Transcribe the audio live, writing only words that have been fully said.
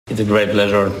It's a great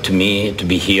pleasure to me to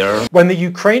be here. When the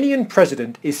Ukrainian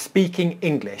president is speaking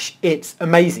English, it's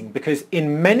amazing because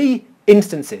in many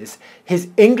instances, his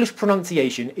English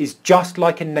pronunciation is just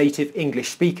like a native English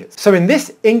speaker's. So in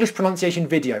this English pronunciation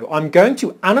video, I'm going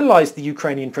to analyze the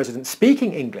Ukrainian president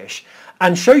speaking English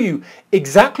and show you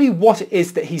exactly what it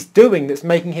is that he's doing that's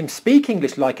making him speak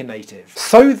English like a native.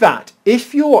 So that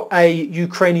if you're a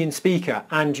Ukrainian speaker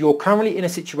and you're currently in a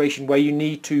situation where you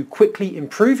need to quickly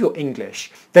improve your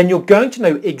English, then you're going to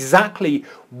know exactly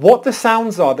what the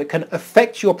sounds are that can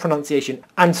affect your pronunciation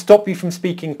and stop you from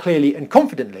speaking clearly and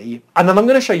confidently. And then I'm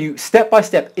going to show you step by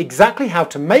step exactly how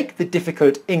to make the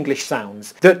difficult English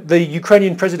sounds that the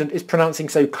Ukrainian president is pronouncing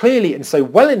so clearly and so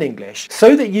well in English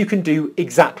so that you can do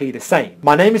exactly the same.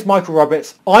 My name is Michael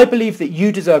Roberts. I believe that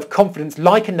you deserve confidence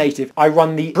like a native. I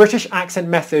run the British Accent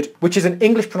Method, which is an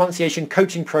English pronunciation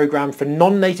coaching program for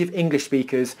non-native English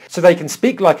speakers so they can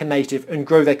speak like a native and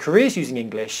grow their careers using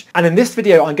English. And in this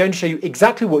video, I'm going to show you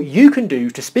exactly what you can do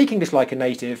to speak English like a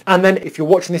native. And then if you're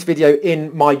watching this video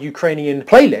in my Ukrainian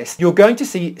playlist, you're going to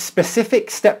see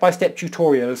specific step-by-step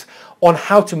tutorials on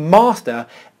how to master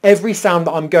every sound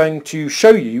that I'm going to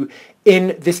show you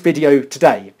in this video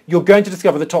today. You're going to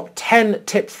discover the top 10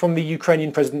 tips from the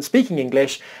Ukrainian president speaking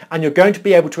English, and you're going to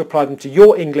be able to apply them to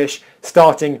your English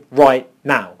starting right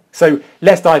now. So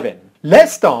let's dive in.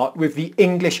 Let's start with the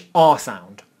English R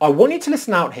sound. I want you to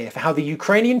listen out here for how the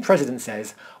Ukrainian president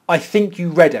says, "I think you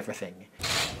read everything."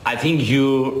 I think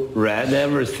you read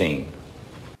everything.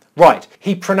 Right,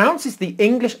 he pronounces the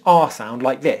English R sound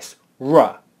like this,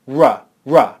 r, r,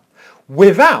 r,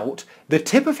 without the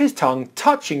tip of his tongue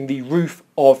touching the roof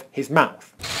of his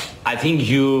mouth. I think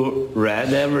you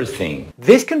read everything.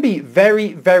 This can be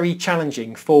very, very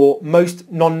challenging for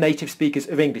most non-native speakers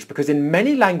of English because in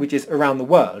many languages around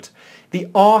the world, the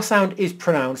R sound is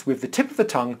pronounced with the tip of the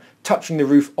tongue touching the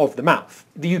roof of the mouth.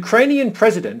 The Ukrainian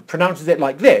president pronounces it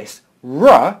like this,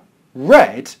 r,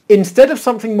 read, instead of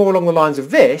something more along the lines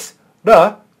of this,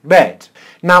 r, read.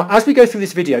 Now, as we go through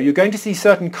this video, you're going to see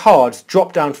certain cards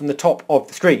drop down from the top of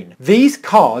the screen. These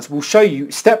cards will show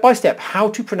you step by step how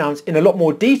to pronounce in a lot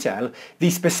more detail the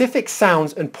specific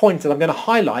sounds and points that I'm going to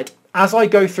highlight as I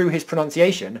go through his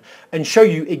pronunciation and show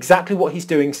you exactly what he's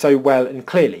doing so well and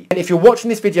clearly. And if you're watching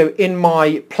this video in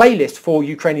my playlist for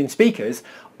Ukrainian speakers,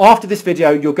 after this video,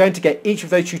 you're going to get each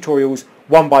of those tutorials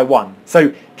one by one.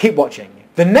 So keep watching.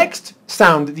 The next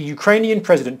sound that the Ukrainian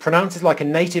president pronounces like a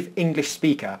native English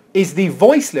speaker is the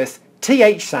voiceless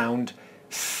TH sound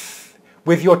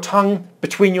with your tongue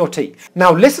between your teeth.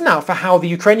 Now listen out for how the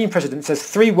Ukrainian president says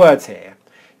three words here.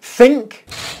 Think.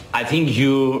 I think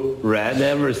you read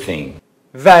everything.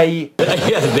 They.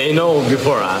 Yes, they know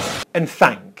before us. And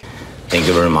thank. Thank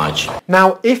you very much.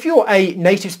 Now, if you're a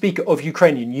native speaker of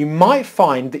Ukrainian, you might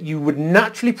find that you would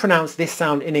naturally pronounce this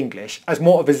sound in English as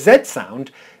more of a Z sound,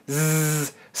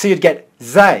 zzz, so you'd get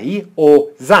zay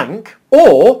or zank,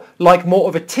 or like more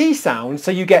of a T sound,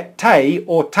 so you get tay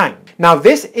or tank. Now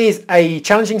this is a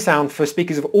challenging sound for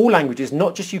speakers of all languages,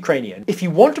 not just Ukrainian. If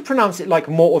you want to pronounce it like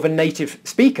more of a native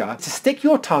speaker, to stick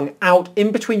your tongue out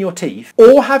in between your teeth,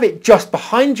 or have it just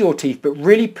behind your teeth but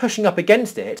really pushing up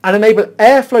against it, and enable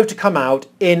airflow to come out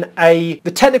in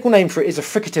the technical name for it is a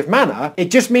fricative manner.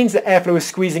 It just means that airflow is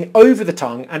squeezing over the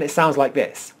tongue and it sounds like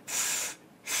this.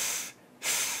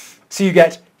 So you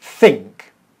get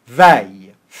think,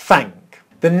 they, thank.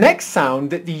 The next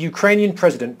sound that the Ukrainian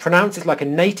president pronounces like a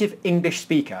native English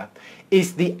speaker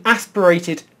is the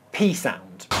aspirated P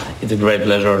sound. It's a great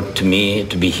pleasure to me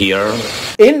to be here.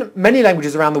 In many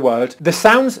languages around the world, the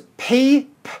sounds P,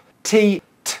 P, T,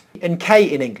 T and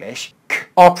K in English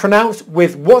are pronounced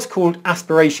with what's called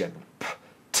aspiration. P,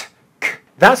 T, K.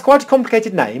 That's quite a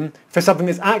complicated name for something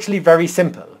that's actually very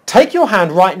simple. Take your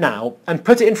hand right now and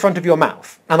put it in front of your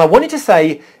mouth. And I want you to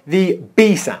say the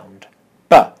B sound.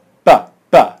 B, B,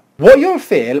 B. What you'll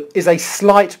feel is a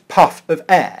slight puff of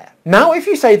air. Now if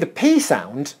you say the P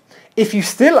sound, if you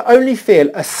still only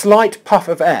feel a slight puff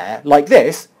of air like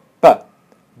this, B,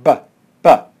 B,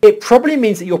 B, it probably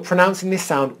means that you're pronouncing this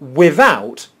sound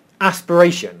without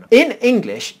aspiration. In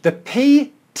English, the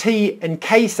P, T and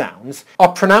K sounds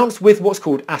are pronounced with what's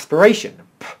called aspiration.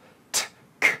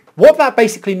 What that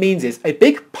basically means is a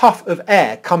big puff of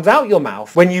air comes out your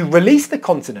mouth when you release the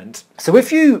consonant. So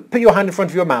if you put your hand in front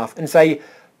of your mouth and say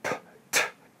p, t,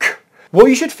 k, what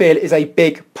you should feel is a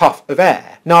big puff of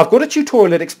air. Now I've got a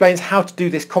tutorial that explains how to do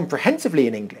this comprehensively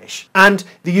in English, and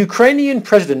the Ukrainian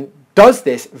president does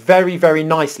this very, very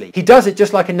nicely. He does it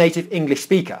just like a native English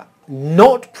speaker.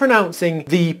 Not pronouncing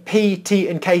the P, T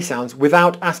and K sounds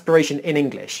without aspiration in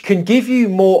English can give you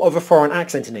more of a foreign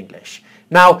accent in English.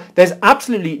 Now, there's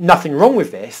absolutely nothing wrong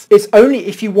with this. It's only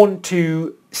if you want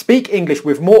to speak English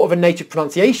with more of a native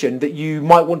pronunciation that you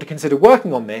might want to consider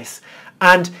working on this.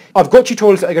 And I've got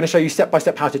tutorials that are going to show you step by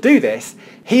step how to do this.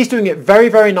 He's doing it very,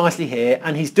 very nicely here,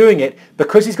 and he's doing it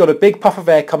because he's got a big puff of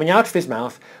air coming out of his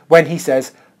mouth when he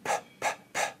says p, p,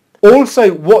 p.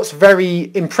 Also, what's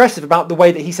very impressive about the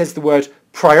way that he says the word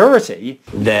priority,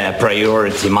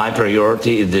 my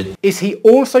priority is he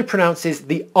also pronounces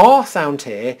the R sound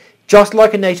here, just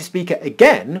like a native speaker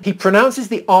again. He pronounces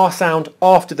the R sound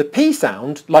after the P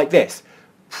sound like this,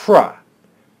 pr,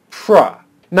 pr.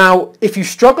 Now, if you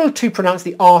struggle to pronounce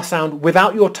the R sound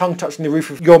without your tongue touching the roof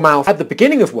of your mouth at the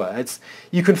beginning of words,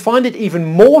 you can find it even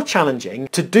more challenging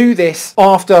to do this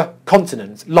after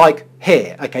consonants, like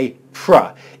here, okay, pr.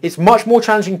 It's much more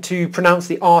challenging to pronounce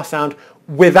the R sound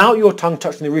without your tongue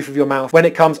touching the roof of your mouth when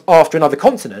it comes after another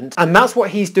consonant, and that's what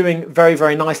he's doing very,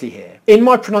 very nicely here. In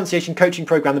my pronunciation coaching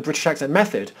program, the British Accent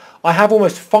Method, I have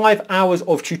almost 5 hours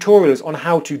of tutorials on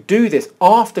how to do this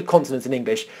after consonants in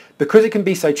English. Because it can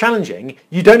be so challenging,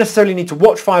 you don't necessarily need to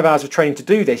watch 5 hours of training to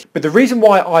do this, but the reason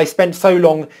why I spent so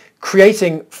long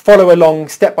creating follow-along,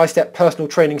 step-by-step personal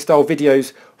training style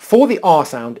videos for the R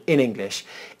sound in English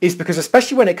is because,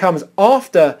 especially when it comes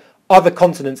after other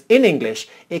consonants in English,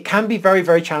 it can be very,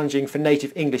 very challenging for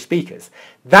native English speakers.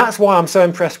 That's why I'm so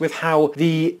impressed with how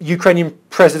the Ukrainian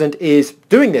president is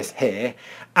doing this here.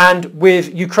 And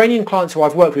with Ukrainian clients who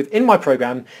I've worked with in my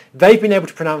program, they've been able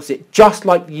to pronounce it just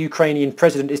like the Ukrainian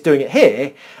president is doing it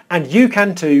here, and you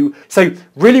can too. So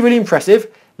really, really impressive.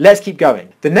 Let's keep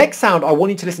going. The next sound I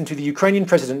want you to listen to the Ukrainian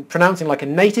president pronouncing like a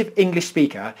native English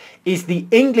speaker is the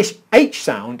English H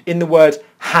sound in the word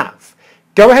have.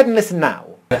 Go ahead and listen now.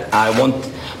 I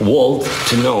want Walt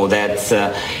to know that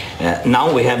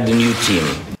now we have the new team.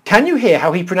 Can you hear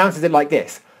how he pronounces it like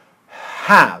this?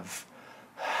 Have.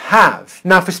 Have.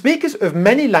 Now, for speakers of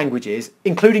many languages,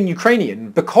 including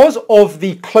Ukrainian, because of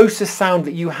the closest sound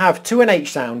that you have to an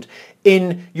H sound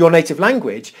in your native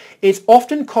language, it's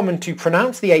often common to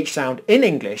pronounce the H sound in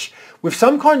English with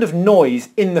some kind of noise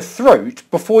in the throat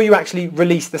before you actually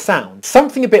release the sound.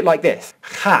 Something a bit like this.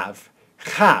 Have.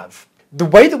 Have. The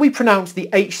way that we pronounce the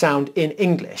H sound in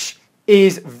English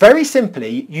is very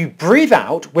simply you breathe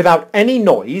out without any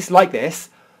noise like this,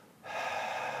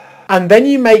 and then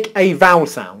you make a vowel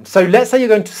sound. So let's say you're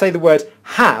going to say the word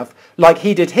have like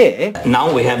he did here.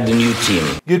 Now we have the new team.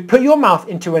 You'd put your mouth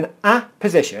into an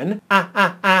position,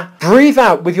 breathe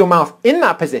out with your mouth in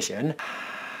that position,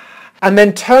 and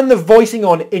then turn the voicing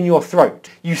on in your throat.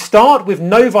 You start with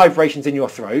no vibrations in your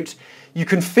throat. You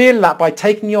can feel that by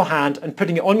taking your hand and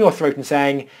putting it on your throat and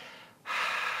saying,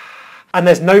 and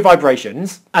there's no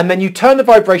vibrations. And then you turn the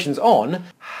vibrations on,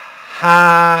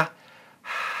 ha,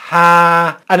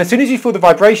 ha. And as soon as you feel the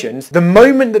vibrations, the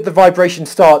moment that the vibrations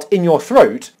start in your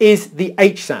throat is the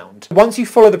H sound. Once you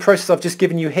follow the process I've just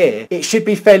given you here, it should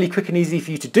be fairly quick and easy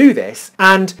for you to do this.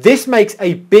 And this makes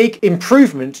a big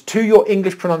improvement to your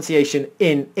English pronunciation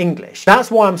in English.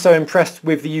 That's why I'm so impressed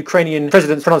with the Ukrainian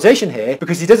president's pronunciation here,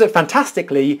 because he does it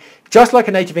fantastically, just like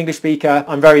a native English speaker.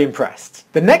 I'm very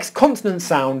impressed. The next consonant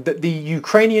sound that the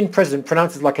Ukrainian president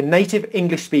pronounces like a native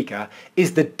English speaker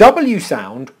is the W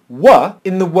sound, w,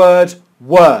 in the word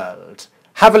world.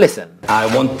 Have a listen.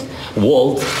 I want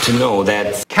Walt to know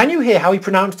that. Can you hear how he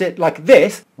pronounced it like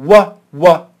this?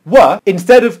 W,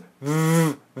 instead of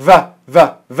v,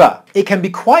 v. It can be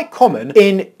quite common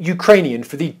in Ukrainian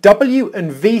for the W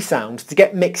and V sounds to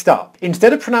get mixed up.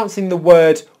 Instead of pronouncing the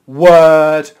word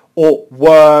word or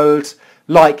world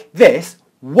like this,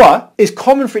 w is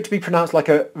common for it to be pronounced like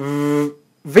a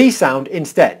V sound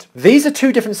instead. These are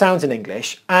two different sounds in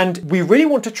English, and we really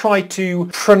want to try to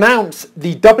pronounce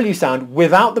the W sound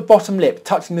without the bottom lip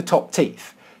touching the top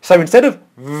teeth. So instead of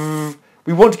v,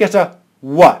 we want to get a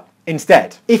w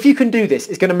instead. If you can do this,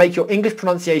 it's going to make your English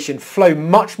pronunciation flow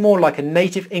much more like a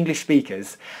native English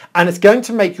speaker's, and it's going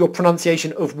to make your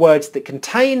pronunciation of words that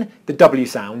contain the W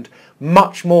sound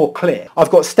much more clear.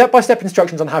 I've got step-by-step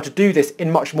instructions on how to do this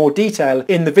in much more detail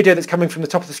in the video that's coming from the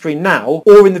top of the screen now,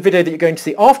 or in the video that you're going to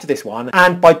see after this one,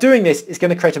 and by doing this, it's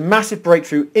going to create a massive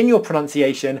breakthrough in your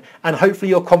pronunciation and hopefully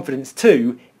your confidence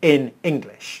too in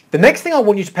English. The next thing I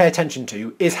want you to pay attention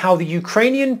to is how the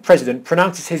Ukrainian president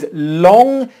pronounces his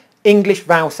long English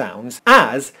vowel sounds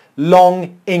as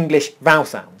long English vowel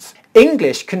sounds.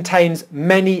 English contains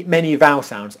many, many vowel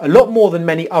sounds, a lot more than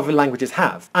many other languages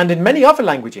have. And in many other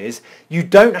languages, you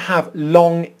don't have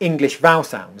long English vowel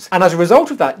sounds. And as a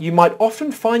result of that, you might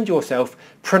often find yourself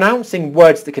pronouncing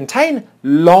words that contain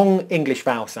long English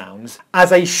vowel sounds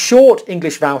as a short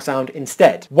English vowel sound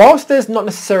instead. Whilst there's not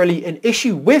necessarily an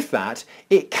issue with that,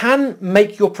 it can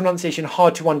make your pronunciation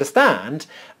hard to understand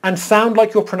and sound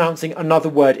like you're pronouncing another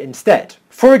word instead.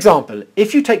 For example,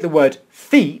 if you take the word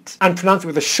feet and pronounce it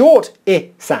with a short I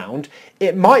sound,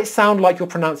 it might sound like you're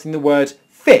pronouncing the word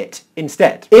fit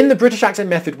instead. In the British accent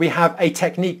method, we have a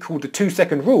technique called the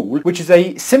 2-second rule, which is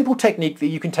a simple technique that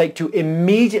you can take to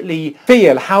immediately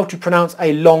feel how to pronounce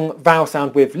a long vowel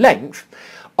sound with length.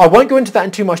 I won't go into that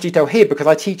in too much detail here because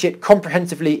I teach it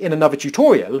comprehensively in another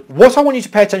tutorial. What I want you to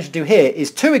pay attention to here is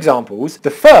 2 examples.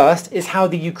 The first is how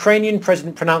the Ukrainian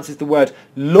president pronounces the word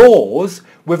laws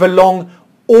with a long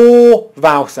or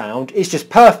vowel sound. It's just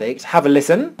perfect. Have a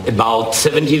listen. About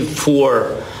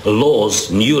 74 laws,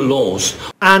 new laws.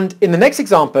 And in the next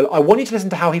example, I want you to listen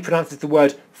to how he pronounces the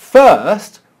word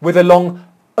first with a long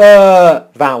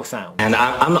vowel sound. And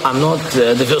I'm not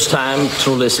the first time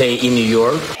to, let's say, in New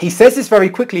York. He says this very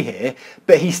quickly here,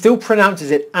 but he still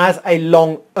pronounces it as a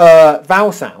long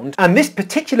vowel sound. And this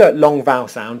particular long vowel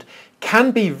sound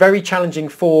can be very challenging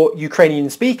for Ukrainian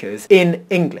speakers in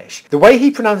English. The way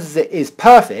he pronounces it is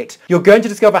perfect. You're going to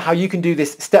discover how you can do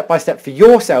this step by step for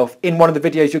yourself in one of the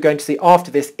videos you're going to see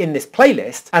after this in this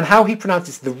playlist, and how he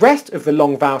pronounces the rest of the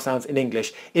long vowel sounds in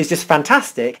English is just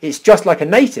fantastic. It's just like a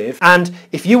native, and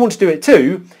if you want to do it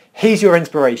too, he's your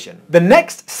inspiration. The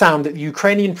next sound that the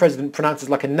Ukrainian president pronounces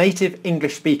like a native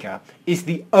English speaker is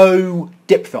the O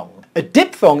diphthong. A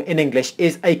diphthong in English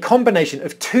is a combination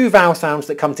of 2 vowel sounds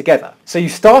that come together. So you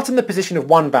start in the position of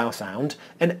one vowel sound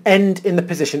and end in the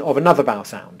position of another vowel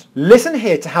sound. Listen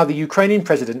here to how the Ukrainian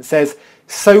president says,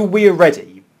 "So we are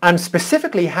ready," and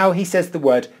specifically how he says the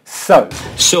word so.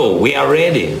 So we are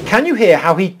ready. Can you hear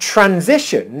how he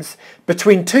transitions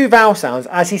between 2 vowel sounds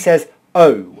as he says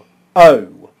O, O,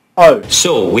 O?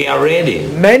 So we are ready.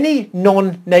 Many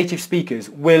non-native speakers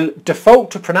will default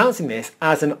to pronouncing this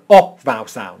as an O vowel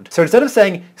sound. So instead of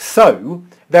saying so,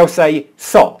 they'll say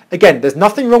so. Again, there's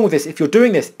nothing wrong with this if you're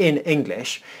doing this in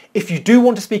English. If you do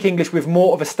want to speak English with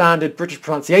more of a standard British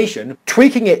pronunciation,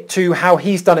 tweaking it to how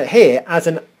he's done it here as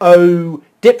an O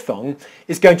diphthong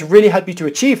is going to really help you to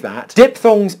achieve that.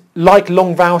 Diphthongs, like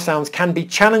long vowel sounds, can be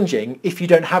challenging if you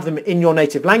don't have them in your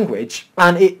native language,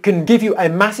 and it can give you a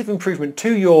massive improvement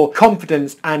to your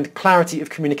confidence and clarity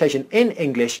of communication in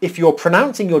English if you're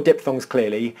pronouncing your diphthongs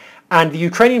clearly, and the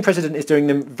Ukrainian president is doing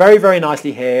them very, very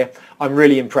nicely here. I'm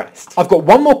really impressed. I've got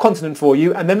one more consonant for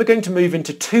you, and then we're going to move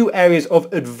into 2 areas of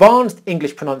advanced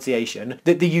English pronunciation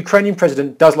that the Ukrainian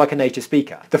president does like a native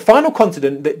speaker. The final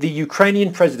consonant that the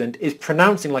Ukrainian president is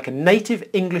pronouncing like a native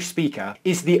English speaker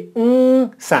is the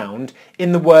sound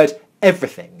in the word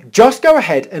everything. Just go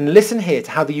ahead and listen here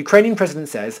to how the Ukrainian president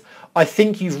says, "I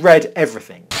think you've read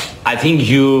everything." I think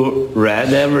you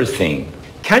read everything.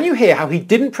 Can you hear how he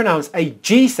didn't pronounce a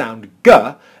G sound, G,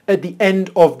 at the end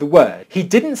of the word? He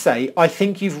didn't say, "I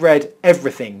think you've read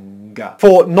everything."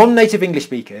 For non-native English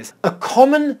speakers, a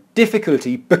common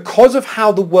difficulty because of how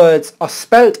the words are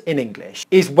spelt in English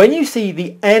is when you see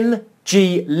the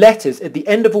N-G letters at the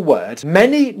end of a word,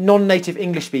 many non-native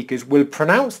English speakers will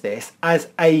pronounce this as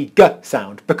a G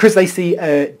sound because they see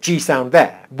a G sound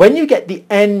there. When you get the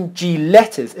N-G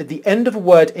letters at the end of a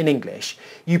word in English,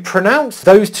 you pronounce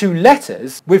those 2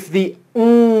 letters with the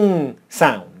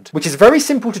sound, which is very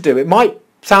simple to do. It might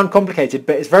sound complicated,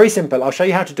 but it's very simple. I'll show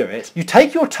you how to do it. You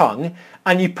take your tongue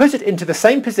and you put it into the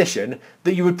same position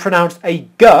that you would pronounce a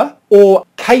G or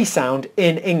K sound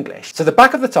in English. So the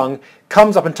back of the tongue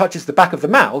comes up and touches the back of the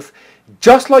mouth,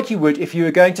 just like you would if you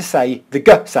were going to say the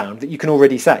G sound that you can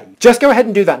already say. Just go ahead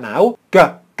and do that now. G,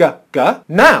 G, G.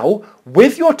 Now,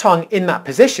 with your tongue in that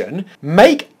position,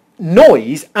 make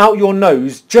noise out your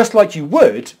nose just like you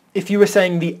would if you were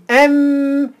saying the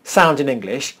M sound in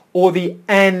English or the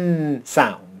N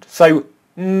sound. So,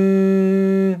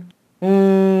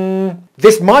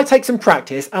 This might take some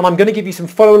practice, and I'm going to give you some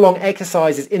follow-along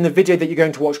exercises in the video that you're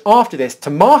going to watch after this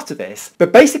to master this.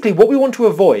 But basically what we want to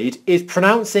avoid is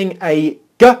pronouncing a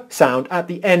G sound at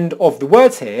the end of the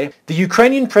words here. The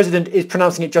Ukrainian president is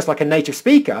pronouncing it just like a native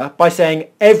speaker by saying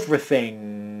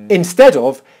everything instead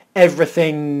of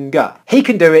everything. He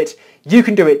can do it, you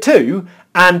can do it too,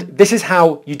 and this is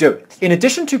how you do it. In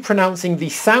addition to pronouncing the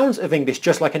sounds of English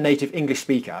just like a native English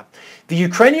speaker, the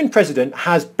Ukrainian president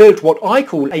has built what I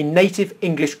call a native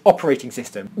English operating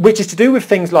system, which is to do with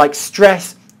things like stress,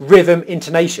 rhythm,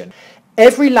 intonation.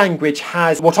 Every language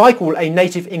has what I call a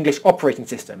native English operating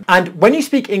system. And when you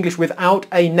speak English without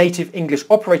a native English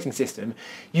operating system,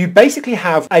 you basically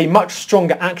have a much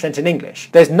stronger accent in English.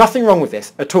 There's nothing wrong with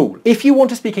this at all. If you want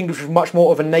to speak English with much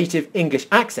more of a native English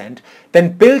accent,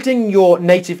 then building your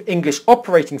native English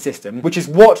operating system, which is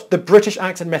what the British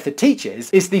accent method teaches,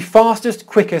 is the fastest,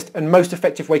 quickest and most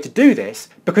effective way to do this,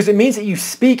 because it means that you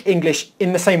speak English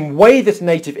in the same way that a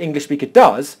native English speaker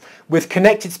does, with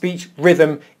connected speech,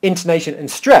 rhythm, intonation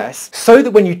and stress, so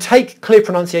that when you take clear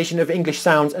pronunciation of English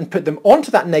sounds and put them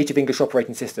onto that native English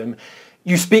operating system,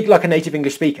 you speak like a native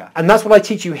English speaker. And that's what I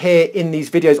teach you here in these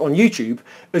videos on YouTube,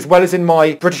 as well as in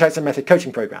my British Accent Method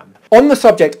coaching program. On the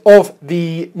subject of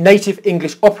the native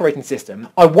English operating system,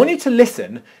 I want you to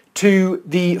listen to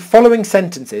the following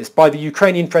sentences by the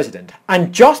Ukrainian president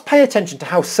and just pay attention to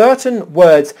how certain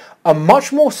words are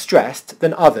much more stressed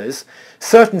than others,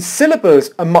 certain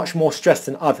syllables are much more stressed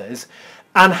than others,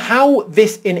 and how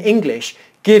this in English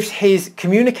gives his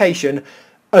communication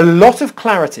a lot of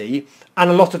clarity and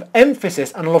a lot of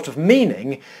emphasis and a lot of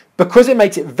meaning, because it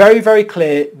makes it very, very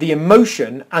clear the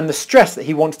emotion and the stress that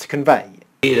he wants to convey.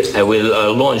 I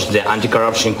will launch the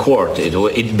anti-corruption court.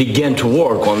 It began to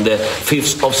work on the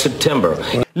 5th of September.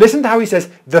 Listen to how he says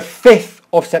the 5th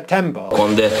of September.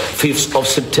 On the 5th of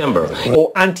September.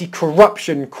 Or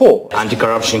anti-corruption court.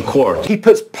 Anti-corruption court. He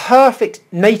puts perfect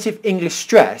native English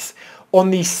stress on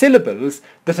the syllables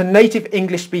that a native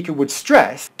English speaker would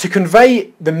stress to convey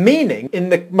the meaning in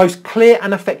the most clear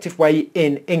and effective way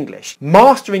in English.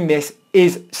 Mastering this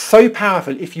is so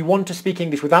powerful if you want to speak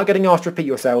English without getting asked to repeat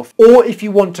yourself, or if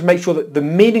you want to make sure that the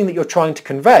meaning that you're trying to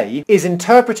convey is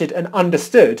interpreted and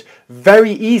understood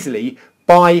very easily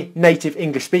by native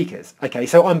English speakers. Okay,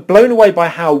 so I'm blown away by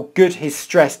how good his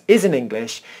stress is in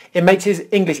English. It makes his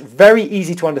English very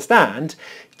easy to understand.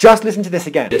 Just listen to this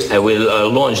again. I will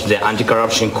launch the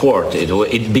anti-corruption court.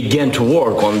 It began to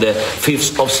work on the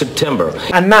 5th of September.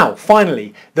 And now,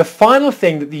 finally, the final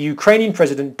thing that the Ukrainian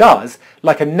president does,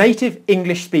 like a native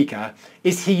English speaker,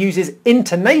 is he uses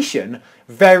intonation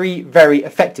very, very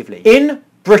effectively. In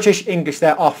British English,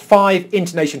 there are 5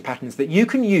 intonation patterns that you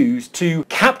can use to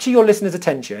capture your listener's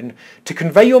attention, to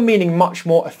convey your meaning much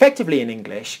more effectively in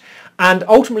English, and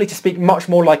ultimately to speak much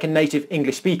more like a native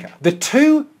English speaker. The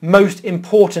 2 most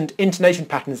important intonation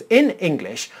patterns in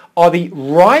English are the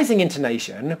rising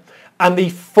intonation and the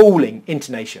falling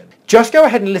intonation. Just go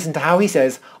ahead and listen to how he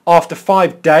says, after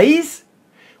 5 days,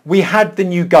 we had the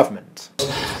new government.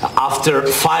 After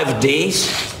 5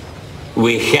 days,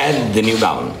 we had the new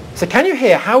government. So can you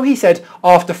hear how he said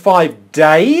after 5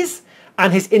 days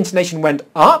and his intonation went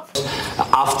up?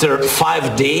 After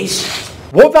 5 days.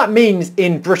 What that means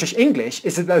in British English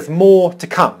is that there's more to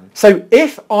come. So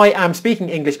if I am speaking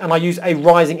English and I use a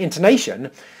rising intonation,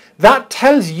 that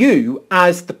tells you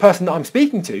as the person that I'm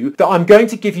speaking to that I'm going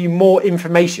to give you more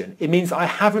information. It means that I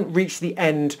haven't reached the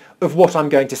end of what I'm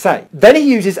going to say. Then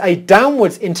he uses a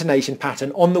downwards intonation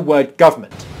pattern on the word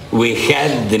government. We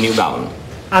had the new government.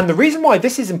 And the reason why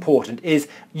this is important is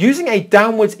using a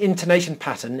downwards intonation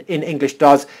pattern in English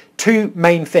does 2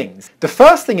 main things. The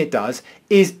first thing it does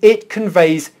is it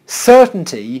conveys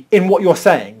certainty in what you're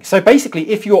saying. So basically,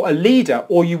 if you're a leader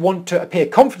or you want to appear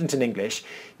confident in English,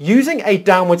 using a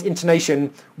downwards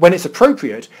intonation when it's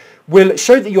appropriate will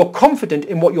show that you're confident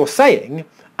in what you're saying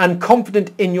and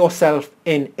confident in yourself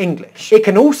in English. It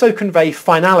can also convey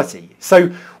finality. So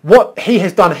what he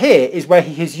has done here is where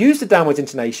he has used the downwards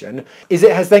intonation is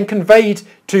it has then conveyed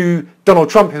to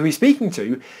Donald Trump, who he's speaking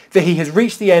to, that he has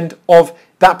reached the end of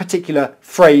that particular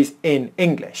phrase in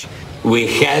English. We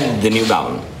had the new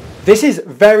government. This is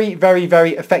very, very,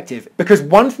 very effective, because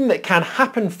one thing that can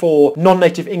happen for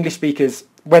non-native English speakers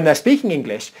when they're speaking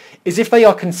English is if they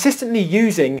are consistently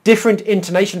using different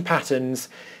intonation patterns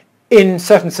in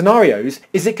certain scenarios,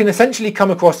 is it can essentially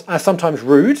come across as sometimes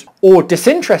rude or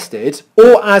disinterested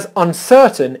or as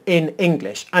uncertain in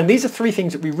English. And these are 3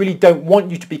 things that we really don't want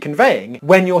you to be conveying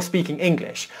when you're speaking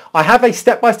English. I have a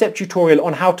step-by-step tutorial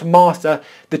on how to master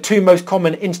the 2 most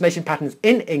common intonation patterns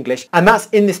in English, and that's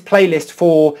in this playlist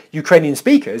for Ukrainian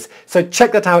speakers. So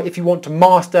check that out if you want to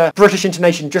master British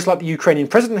intonation just like the Ukrainian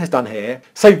president has done here.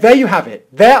 So there you have it.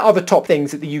 There are the top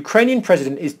things that the Ukrainian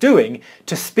president is doing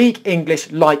to speak English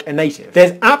like a native.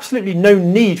 There's absolutely no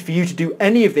need for you to do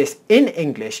any of this in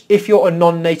English if you're a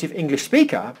non-native English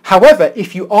speaker. However,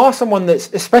 if you are someone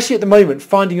that's, especially at the moment,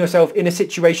 finding yourself in a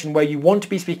situation where you want to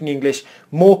be speaking English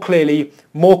more clearly,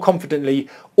 more confidently,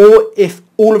 or if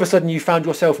all of a sudden you found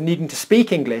yourself needing to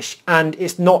speak English and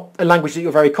it's not a language that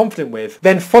you're very confident with,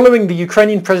 then following the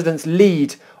Ukrainian president's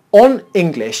lead on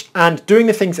English and doing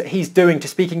the things that he's doing to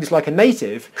speak English like a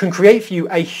native can create for you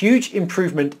a huge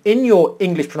improvement in your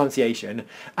English pronunciation,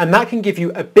 and that can give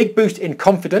you a big boost in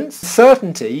confidence,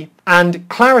 certainty and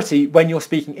clarity when you're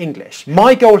speaking English.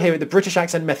 My goal here at the British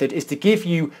Accent Method is to give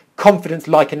you confidence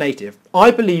like a native.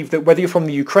 I believe that whether you're from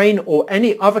the Ukraine or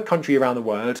any other country around the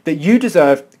world, that you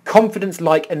deserve confidence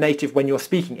like a native when you're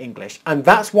speaking English. And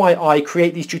that's why I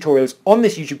create these tutorials on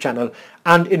this YouTube channel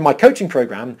and in my coaching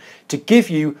program to give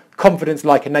you confidence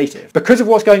like a native. Because of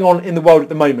what's going on in the world at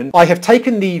the moment, I have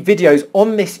taken the videos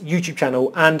on this YouTube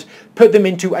channel and put them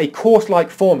into a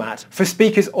course-like format for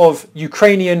speakers of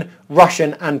Ukrainian,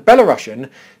 Russian and Belarusian,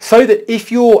 so that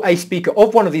if you're a speaker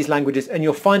of one of these languages and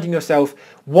you're finding yourself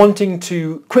wanting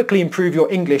to quickly improve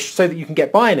your English so that you can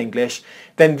get by in English,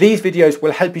 then these videos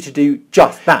will help you to do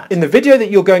just that. In the video that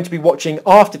you're going to be watching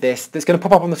after this, that's going to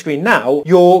pop up on the screen now,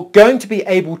 you're going to be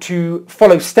able to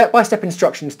follow step-by-step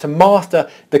instructions to master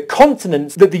the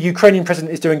consonants that the Ukrainian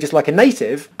president is doing just like a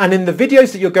native. And in the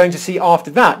videos that you're going to see after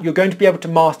that, you're going to be able to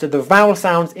master the vowel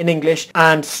sounds in English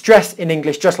and stress in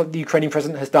English just like the Ukrainian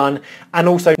president has done, and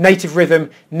also native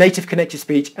rhythm, native connected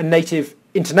speech and native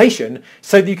intonation,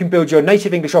 so that you can build your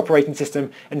native English operating system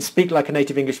and speak like a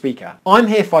native English speaker. I'm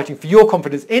here fighting for your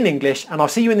confidence in English, and I'll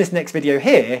see you in this next video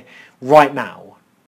here right now.